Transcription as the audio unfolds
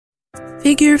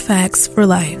Figure facts for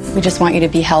life. We just want you to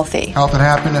be healthy. Health and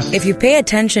happiness. If you pay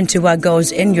attention to what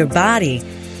goes in your body,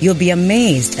 you'll be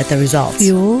amazed at the results.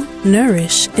 Fuel,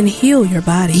 nourish, and heal your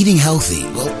body. Eating healthy,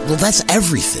 well, that's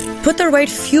everything. Put the right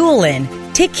fuel in.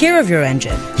 Take care of your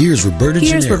engine. Here's Roberta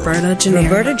Gennaro.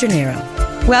 Roberta Gennaro.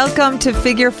 Welcome to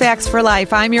Figure Facts for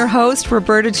Life. I'm your host,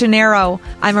 Roberta Gennaro.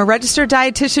 I'm a registered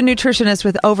dietitian nutritionist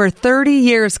with over 30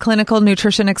 years clinical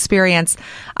nutrition experience.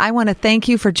 I want to thank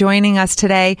you for joining us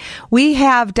today. We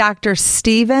have Dr.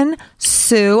 Stephen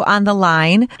Su on the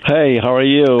line. Hey, how are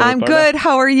you? I'm good.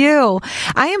 How are you?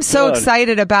 I am so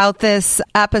excited about this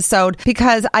episode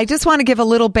because I just want to give a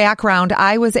little background.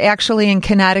 I was actually in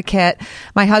Connecticut.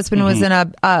 My husband was in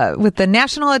with the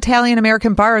National Italian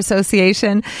American Bar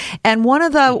Association, and one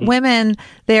of the women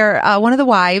there, one of the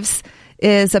wives,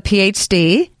 is a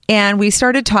PhD. And we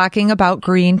started talking about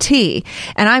green tea.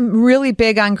 And I'm really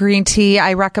big on green tea.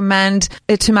 I recommend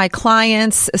it to my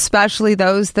clients, especially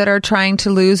those that are trying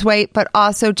to lose weight, but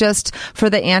also just for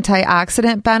the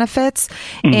antioxidant benefits.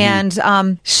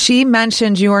 And she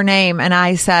mentioned your name, and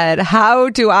I said, how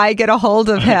do I get a hold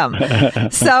of him?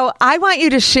 So I want you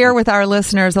to share with our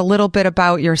listeners a little bit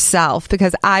about yourself,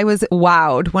 because I was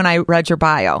wowed when I read your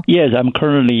bio. Yes, I'm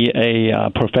currently a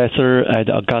professor at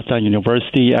Augusta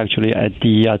University, actually at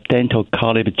the Dental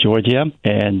College, Georgia,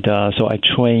 and so I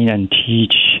train and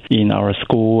teach in our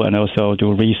school and also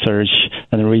do research,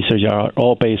 and the research are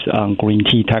all based on green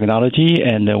tea technology,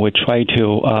 and we try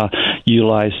to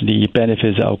utilize the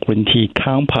benefits of green tea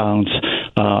compounds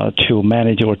to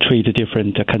manage or treat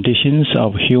different conditions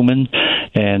of human.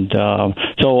 And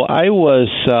so I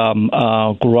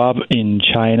grew up in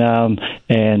China,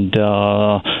 and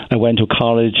I went to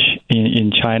college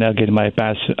in China, getting my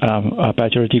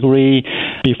bachelor degree.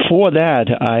 Before that,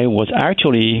 I was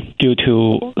actually, due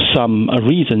to some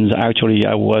reasons, I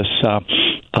was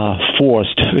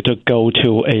forced to go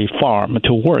to a farm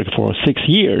to work for 6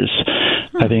 years.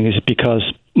 I think it's because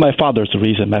my father's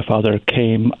reason. My father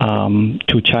came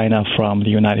to China from the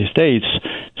United States,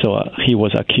 so he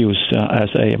was accused as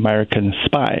an American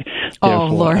spy. Oh,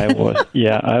 Therefore, Lord.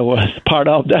 I was part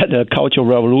of that Cultural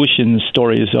Revolution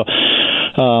story. So,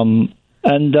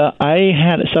 and I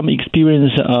had some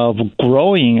experience of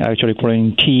growing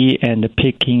tea and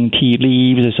picking tea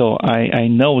leaves, so I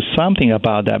know something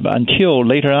about that. But until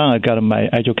later on, I got my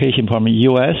education from the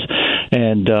U.S.,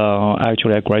 and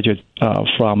actually I graduated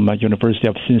from University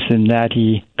of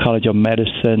Cincinnati College of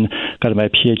Medicine, got my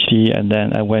PhD, and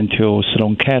then I went to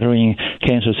Sloan Kettering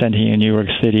Cancer Center in New York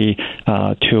City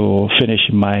to finish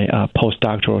my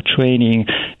postdoctoral training,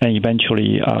 and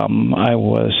eventually I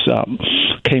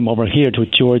came over here to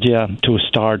Georgia to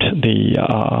start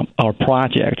our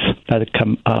project that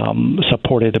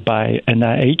supported by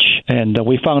NIH, and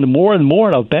we found more and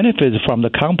more of benefits from the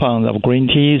compound of green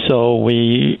tea, so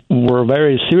we were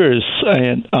very serious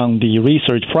on the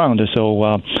research front.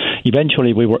 So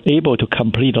eventually we were able to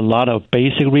complete a lot of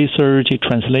basic research,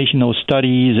 translational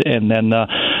studies, and then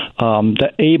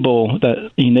that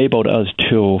enabled us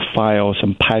to file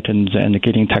some patents and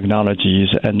getting technologies,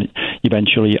 and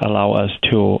eventually allow us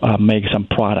to make some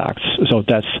products. So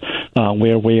that's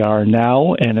where we are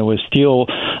now, and we're still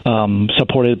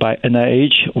supported by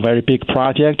NIH, a very big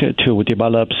project to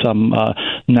develop some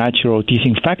natural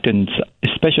disinfectants,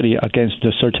 especially against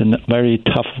certain very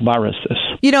tough viruses.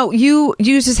 You know, you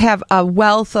just have a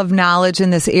wealth of knowledge in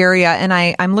this area, and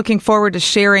I'm looking forward to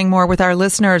sharing more with our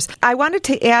listeners. I wanted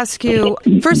to ask you,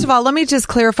 first of all, let me just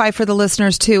clarify for the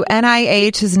listeners too.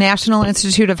 NIH is National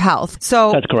Institute of Health.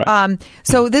 So that's correct.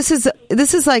 So this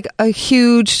is like a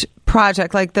huge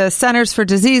project, like the Centers for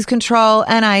Disease Control,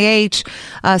 NIH,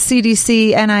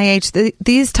 CDC, NIH.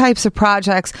 These types of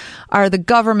projects are the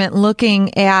government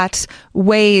looking at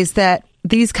ways that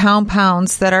these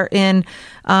compounds that are in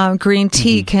green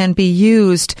tea can be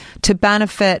used to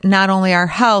benefit not only our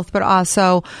health, but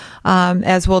also,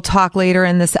 as we'll talk later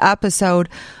in this episode,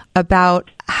 about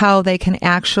how they can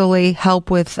actually help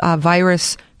with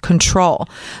virus control.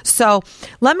 So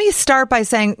let me start by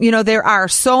saying, there are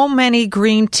so many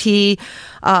green tea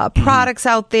products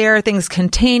out there, things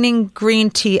containing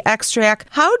green tea extract.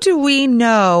 How do we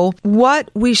know what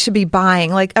we should be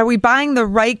buying? Like, are we buying the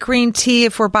right green tea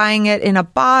if we're buying it in a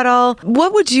bottle?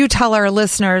 What would you tell our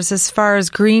listeners as far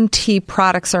as green tea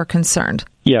products are concerned?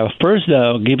 Yeah, first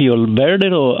I'll give you a very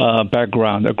little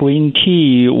background. Green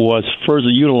tea was first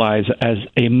utilized as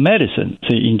a medicine,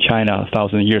 say, in China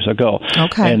 1,000 years ago.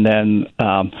 Okay. And then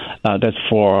that's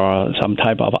for some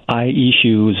type of eye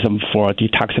issues, some for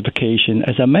detoxification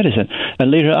as a medicine.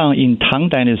 And later on in Tang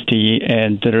Dynasty,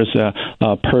 and there's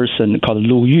a person called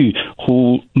Lu Yu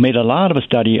who made a lot of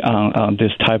study on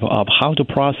this type of how to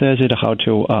process it, how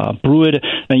to brew it,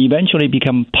 and eventually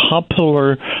become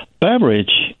popular beverage.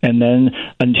 And then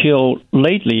until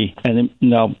lately, and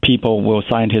now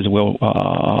scientists will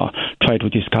try to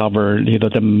discover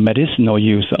the medicinal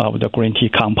use of the green tea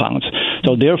compounds.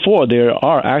 So therefore, there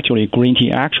are actually green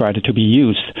tea extract to be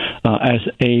used as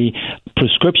a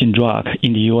prescription drug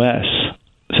in the U.S.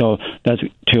 So that's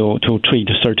to treat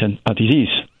certain disease.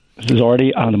 This is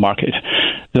already on the market.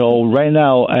 So right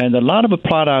now, and a lot of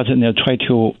products try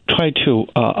to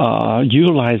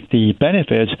utilize the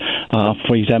benefits.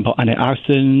 For example,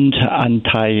 antioxidant,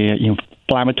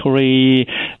 anti-inflammatory,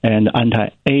 and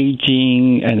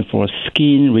anti-aging, and for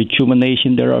skin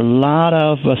rejuvenation. There are a lot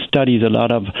of studies, a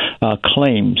lot of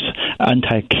claims.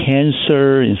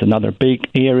 Anti-cancer is another big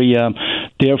area.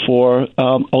 Therefore,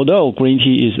 although green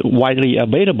tea is widely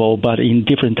available, but in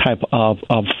different type of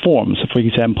forms. For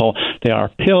example, there are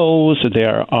pills,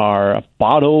 there are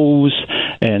bottles,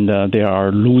 and there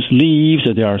are loose leaves.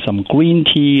 There are some green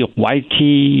tea, white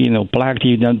tea, black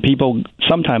tea. Then people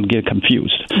sometimes get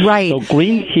confused. Right. So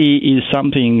green tea is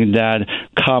something that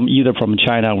come either from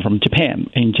China or from Japan.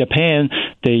 In Japan,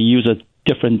 they use a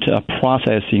different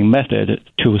processing method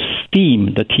to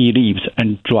steam the tea leaves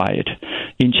and dry it.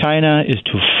 In China is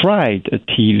to fry the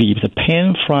tea leaves,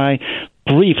 pan fry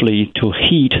briefly to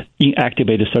heat,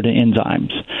 inactivate certain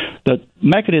enzymes. The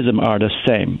mechanism are the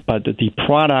same, but the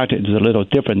product is a little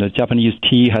different. The Japanese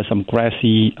tea has some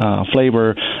grassy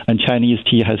flavor, and Chinese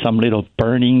tea has some little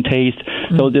burning taste.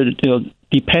 So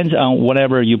depends on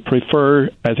whatever you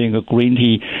prefer. I think a green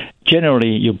tea,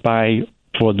 generally you buy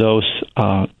for those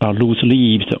loose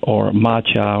leaves or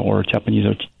matcha or Japanese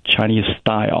or Chinese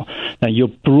style. And you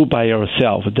brew by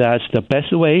yourself. That's the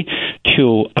best way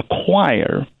to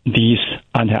acquire these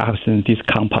antioxidants, these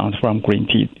compounds from green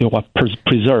tea. They are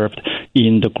preserved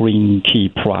in the green tea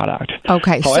product.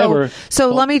 Okay, however,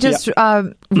 so let me just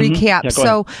recap.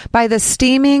 So by the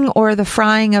steaming or the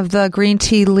frying of the green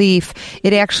tea leaf,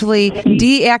 it actually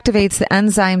deactivates the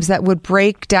enzymes that would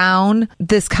break down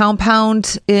this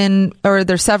compound or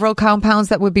there's several compounds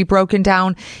that would be broken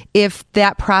down if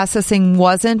that processing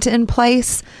wasn't in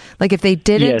place. Like if they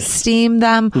didn't steam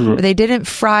them or they didn't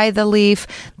fry the leaf,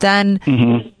 then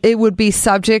it would be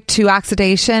subject to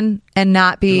oxidation and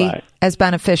not be as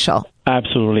beneficial.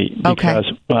 Absolutely,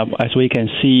 because as we can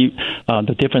see,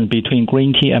 the difference between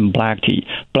green tea and black tea.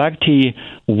 Black tea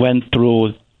went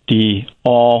through the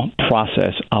all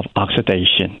process of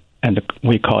oxidation, and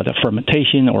we call it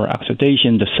fermentation or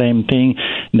oxidation, the same thing.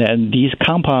 Then these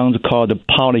compounds called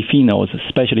polyphenols,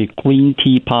 especially green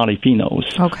tea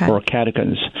polyphenols or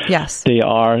catechins, they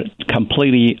are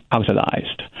completely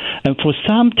oxidized. And for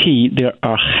some tea, there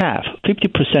are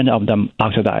 50% of them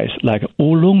oxidized, like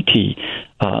oolong tea,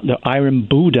 the iron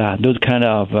Buddha, those kind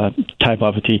of type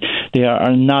of tea. They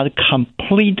are not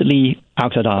completely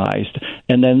oxidized,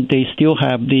 and then they still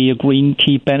have the green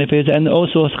tea benefits and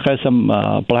also has some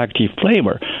black tea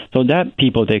flavor. So that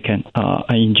people, they can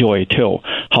enjoy too.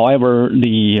 However,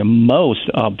 the most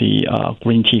of the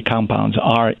green tea compounds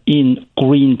are in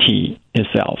green tea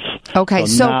itself. Okay,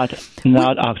 so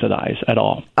not oxidized at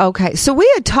all. Okay, so we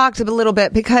had talked a little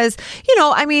bit because,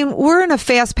 we're in a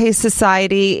fast-paced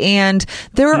society and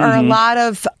there are a lot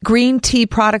of green tea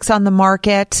products on the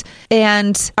market.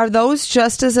 And are those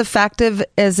just as effective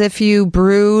as if you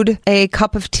brewed a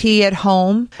cup of tea at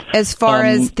home as far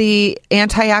as the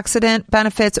antioxidant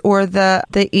benefits or the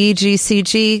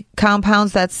EGCG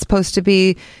compounds? That's supposed to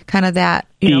be kind of that,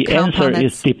 the answer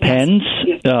is depends.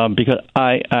 Because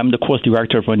I am the course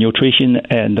director for nutrition,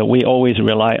 and we always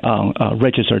rely on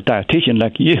registered dietitian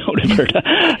like you, Roberta,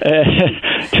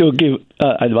 to give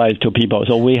advice to people.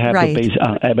 So we have to base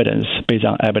on evidence.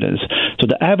 So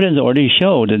the evidence already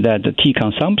showed that the tea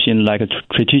consumption, like a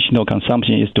traditional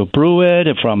consumption, is to brew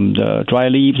it from the dry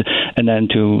leaves and then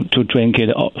to drink it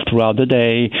throughout the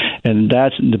day, and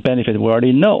that's the benefit we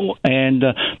already know. And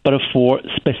but for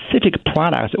specific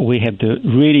products, we have to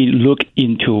really look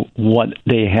into what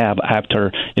they have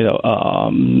after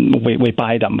we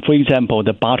buy them. For example,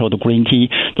 the bottled green tea.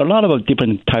 There are a lot of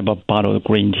different type of bottled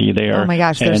green tea there. Oh my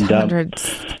gosh, there's hundreds,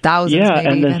 thousands. Yeah, maybe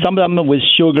and then some of them with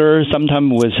sugar,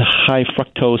 sometimes with high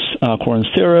fructose corn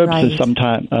syrup.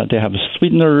 Sometimes they have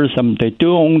sweeteners, some they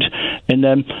don't, and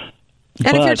then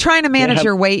And if you're trying to manage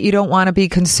your weight, you don't want to be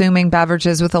consuming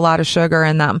beverages with a lot of sugar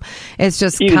in them. It's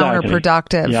just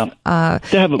counterproductive. Yeah.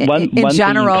 They have one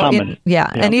general, thing in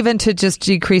common. And even to just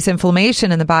decrease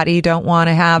inflammation in the body, you don't want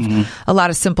to have a lot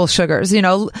of simple sugars.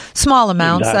 Small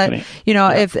amounts. Exactly.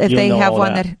 If they have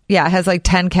one that has like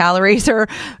 10 calories or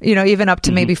even up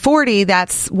to maybe 40,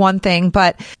 that's one thing.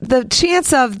 But the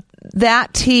chance of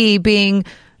that tea being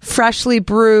freshly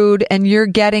brewed and you're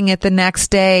getting it the next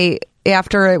day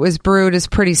after it was brewed is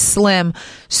pretty slim.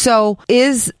 So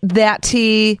is that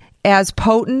tea as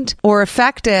potent or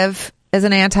effective as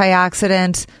an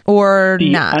antioxidant or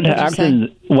not?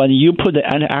 Antioxidant, when you put the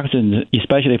antioxidant,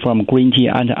 especially from green tea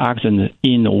antioxidant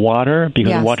in water,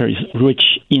 because water is rich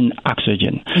in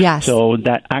oxygen. Yes. So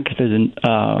that oxygen,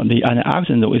 the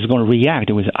antioxidant is going to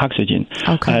react with oxygen.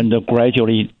 Okay. And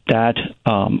gradually that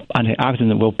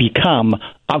antioxidant will become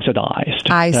oxidized.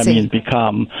 That means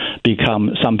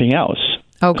become something else.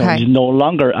 Okay. So it's no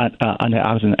longer an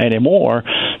antioxidant anymore.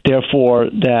 Therefore,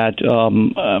 that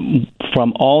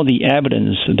from all the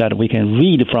evidence that we can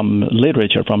read from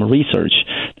literature, from research,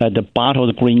 that the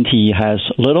bottled green tea has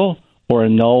little or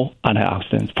no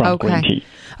antioxidants from green tea.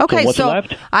 Okay, so what's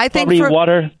left? I think probably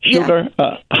water, sugar.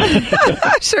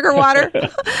 Sugar, water.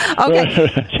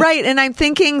 Okay, right. And I'm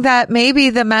thinking that maybe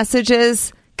the message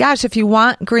is, gosh, if you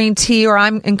want green tea, or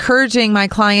I'm encouraging my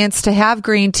clients to have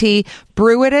green tea,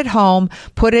 brew it at home,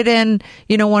 put it in,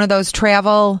 one of those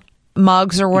travel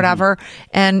mugs or whatever,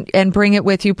 and bring it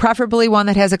with you, preferably one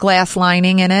that has a glass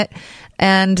lining in it.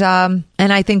 And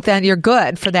I think that you're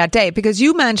good for that day, because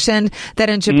you mentioned that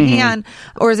in Japan,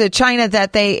 or is it China,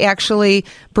 that they actually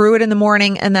brew it in the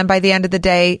morning and then by the end of the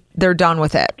day, they're done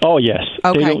with it. Oh, yes.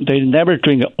 Okay. They never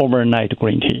drink overnight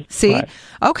green tea. See? Right.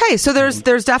 Okay. So there's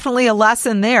definitely a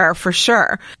lesson there for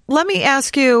sure. Let me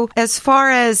ask you, as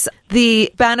far as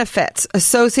the benefits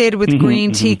associated with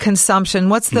green tea consumption,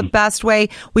 what's the best way?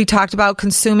 We talked about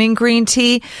consuming green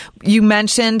tea. You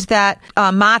mentioned that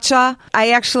matcha.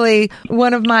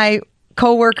 One of my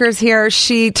coworkers here,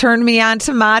 she turned me on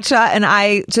to matcha, and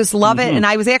I just love it. And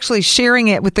I was actually sharing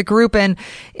it with the group in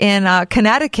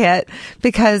Connecticut,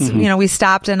 because we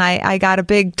stopped and I got a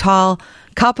big tall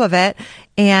cup of it,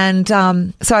 and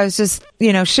so I was just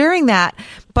sharing that.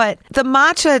 But the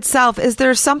matcha itself, is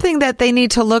there something that they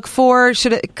need to look for?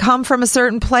 Should it come from a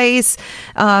certain place?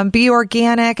 Be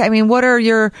organic? I mean, what are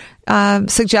your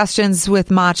suggestions with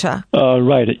matcha?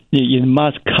 Right. It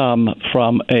must come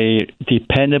from a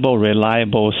dependable,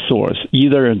 reliable source,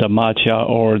 either the matcha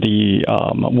or the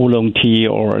oolong tea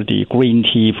or the green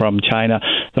tea from China.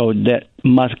 So that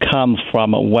must come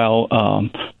from a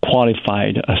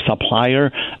qualified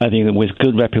supplier, I think, with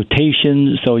good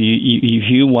reputation. So if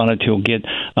you wanted to get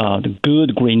the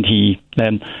good green tea,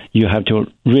 then you have to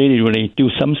really do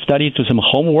some study, do some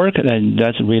homework, and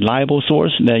that's a reliable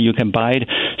source. Then you can buy it.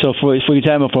 So for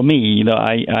example, for me,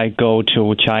 I go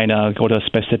to China, go to a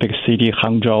specific city,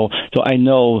 Hangzhou. So I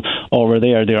know over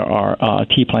there are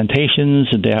tea plantations.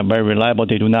 They are very reliable.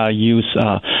 They do not use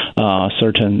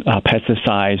certain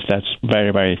pesticides that's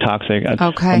very, very toxic.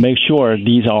 Okay. Make sure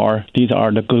these are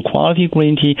the good quality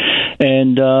green tea,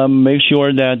 and make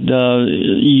sure that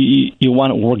you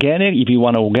want organic. If you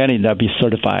want organic, that be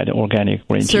certified organic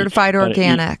green tea. Certified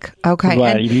organic. Okay.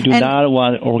 Right. If you do not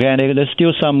want organic, there's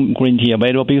still some green tea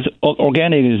available, because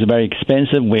organic is very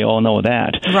expensive. We all know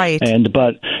that. Right.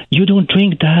 But you don't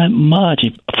drink that much.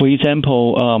 For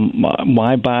example, when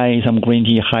I buy some green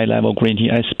tea, high level green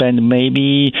tea, I spend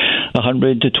maybe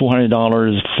 $100 to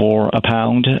 $200 for a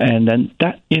pound, and then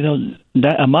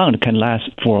that amount can last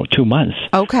for 2 months.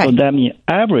 Okay. So that means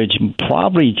average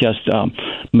probably just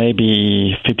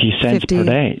maybe 50 cents per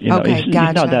day. Okay, it's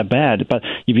not that bad. But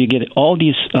if you get all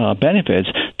these benefits,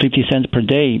 50 cents per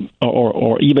day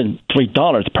or even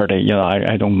 $3 per day,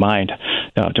 I don't mind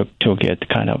to get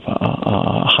kind of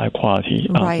high quality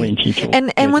green tea.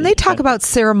 And when they talk about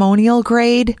ceremonial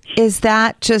grade, is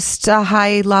that just a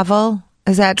high level?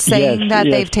 Is that saying that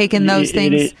they've taken those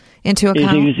things into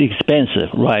account? It is expensive,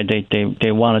 right?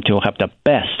 They wanted to have the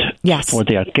best for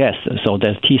their guests. So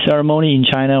there's tea ceremony in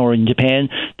China or in Japan.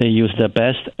 They use the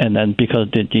best, and then because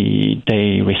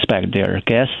they respect their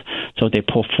guests, so they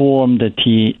perform the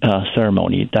tea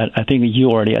ceremony. That I think you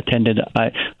already attended.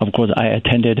 I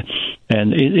attended,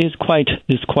 and it's quite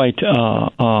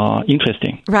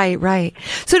interesting. Right.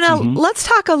 So now let's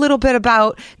talk a little bit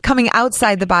about coming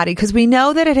outside the body, because we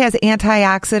know that it has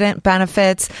antioxidant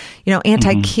benefits,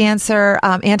 anti-cancer,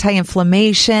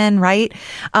 anti-inflammation, right?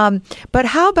 But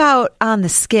how about on the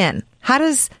skin? How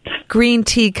does green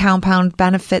tea compound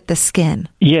benefit the skin?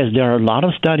 Yes, there are a lot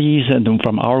of studies and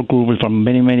from our group, from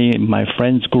many my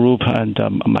friends' group and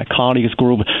my colleagues'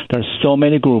 group. There are so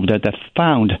many groups that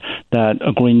found that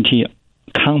a green tea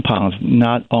compounds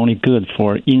not only good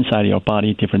for inside your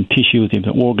body, different tissues,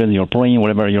 different organs, your brain,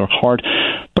 whatever, your heart,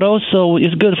 but also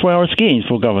it's good for our skin,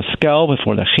 for our scalp,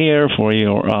 for the hair, for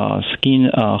your skin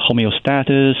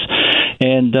homeostasis.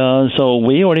 And so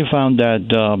we already found that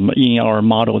in our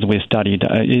models we studied,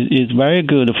 it's very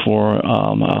good for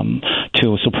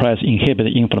to suppress, inhibit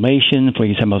inflammation, for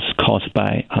example, caused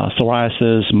by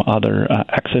psoriasis, other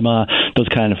eczema, those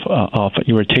kind of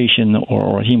irritation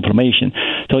or inflammation.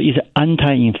 So it's an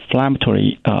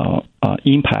anti-inflammatory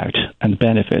impact and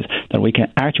benefits that we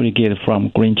can actually get from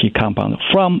green tea compound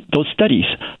from those studies.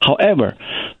 However,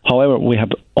 we have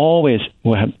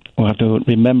to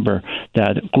remember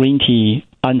that green tea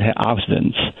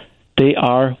antioxidants, they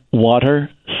are water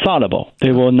soluble.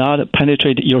 They will not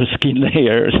penetrate your skin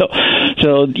layer.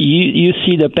 So you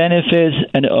see the benefits,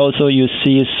 and also you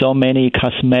see so many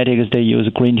cosmetics they use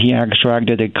green tea extract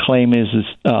that they claim is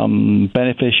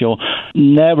beneficial.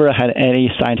 Never had any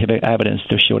scientific evidence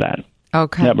to show that.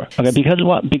 Okay. Never. Okay. Because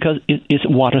what? Because it's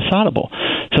water soluble.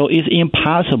 So it's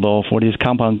impossible for this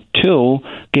compound to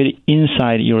get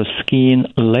inside your skin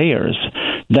layers.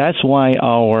 That's why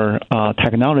our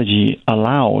technology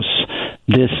allows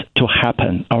this to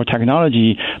happen. Our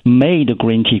technology made the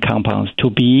green tea compounds to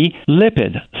be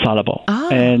lipid soluble,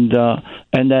 and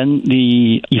then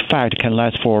the effect can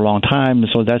last for a long time.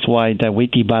 So that's why that we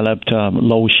developed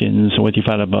lotions, we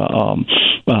developed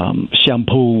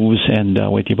shampoos,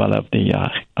 and we developed the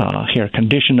hair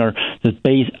conditioner that's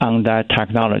based on that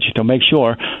technology to make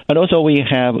sure. And also we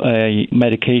have a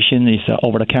medication, it's an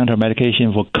over-the-counter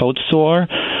medication for cold sore,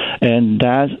 and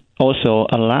that also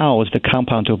allows the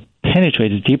compound to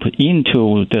penetrate deep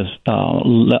into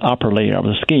the upper layer of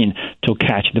the skin to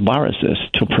catch the viruses,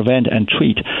 to prevent and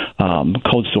treat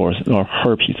cold sores or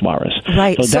herpes virus.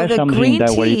 Right. So that's something green that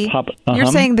tea, you're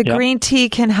saying the green tea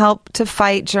can help to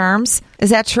fight germs. Is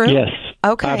that true? Yes.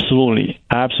 Okay. Absolutely,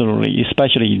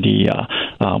 especially the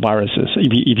viruses.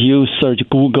 If you search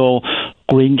Google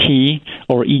green tea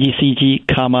or EGCG,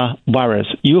 virus,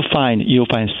 you'll find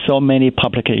so many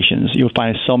publications. You'll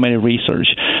find so many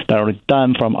research that are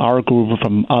done from our group,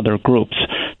 from other groups,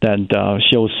 that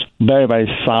shows very, very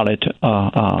solid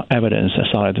evidence,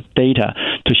 solid data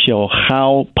to show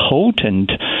how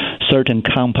potent certain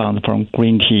compounds from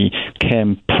green tea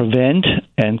can prevent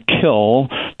and kill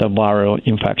the viral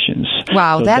infections.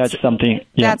 Wow, so that's something.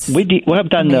 Yeah, we have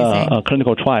done a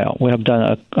clinical trial. We have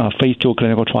done a phase 2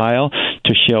 clinical trial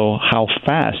to show how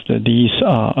fast these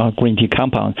green tea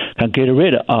compounds can get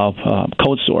rid of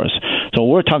cold sores. So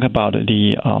we're talking about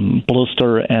the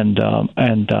blister and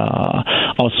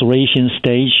ulceration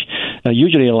stage.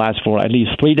 Usually it lasts for at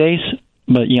least 3 days.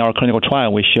 But in our clinical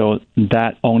trial, we showed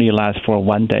that only lasts for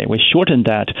 1 day. We shortened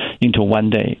that into 1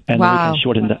 day, and we can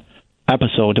shorten the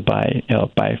episode by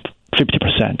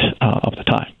 50% of the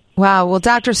time. Wow. Well,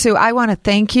 Dr. Su, I want to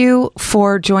thank you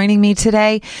for joining me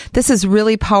today. This is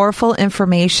really powerful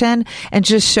information and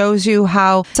just shows you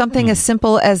how something as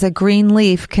simple as a green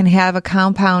leaf can have a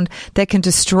compound that can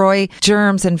destroy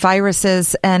germs and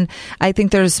viruses. And I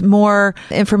think there's more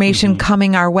information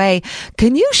coming our way.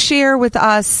 Can you share with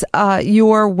us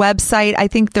your website? I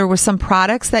think there were some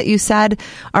products that you said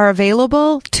are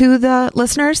available to the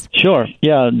listeners. Sure.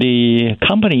 Yeah. The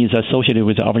company is associated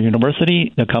with our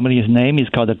university. The company's name is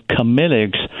called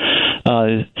Camillix,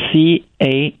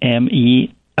 CAMELLIX,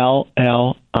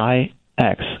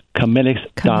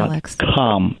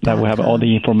 Camillix.com. That we have all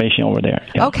the information over there.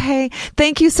 Yeah. Okay.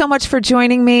 Thank you so much for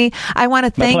joining me. I want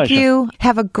to thank you.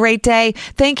 Have a great day.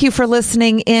 Thank you for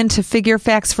listening in to Figure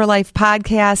Facts for Life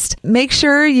podcast. Make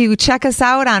sure you check us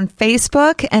out on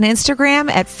Facebook and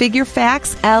Instagram at Figure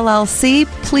Facts LLC.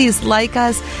 Please like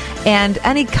us. And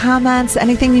any comments,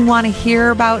 anything you want to hear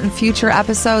about in future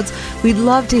episodes, we'd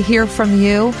love to hear from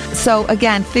you. So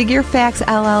again, Figure Facts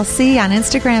LLC on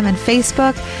Instagram and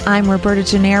Facebook. I'm Roberta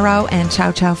Gennaro, and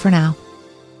ciao for now.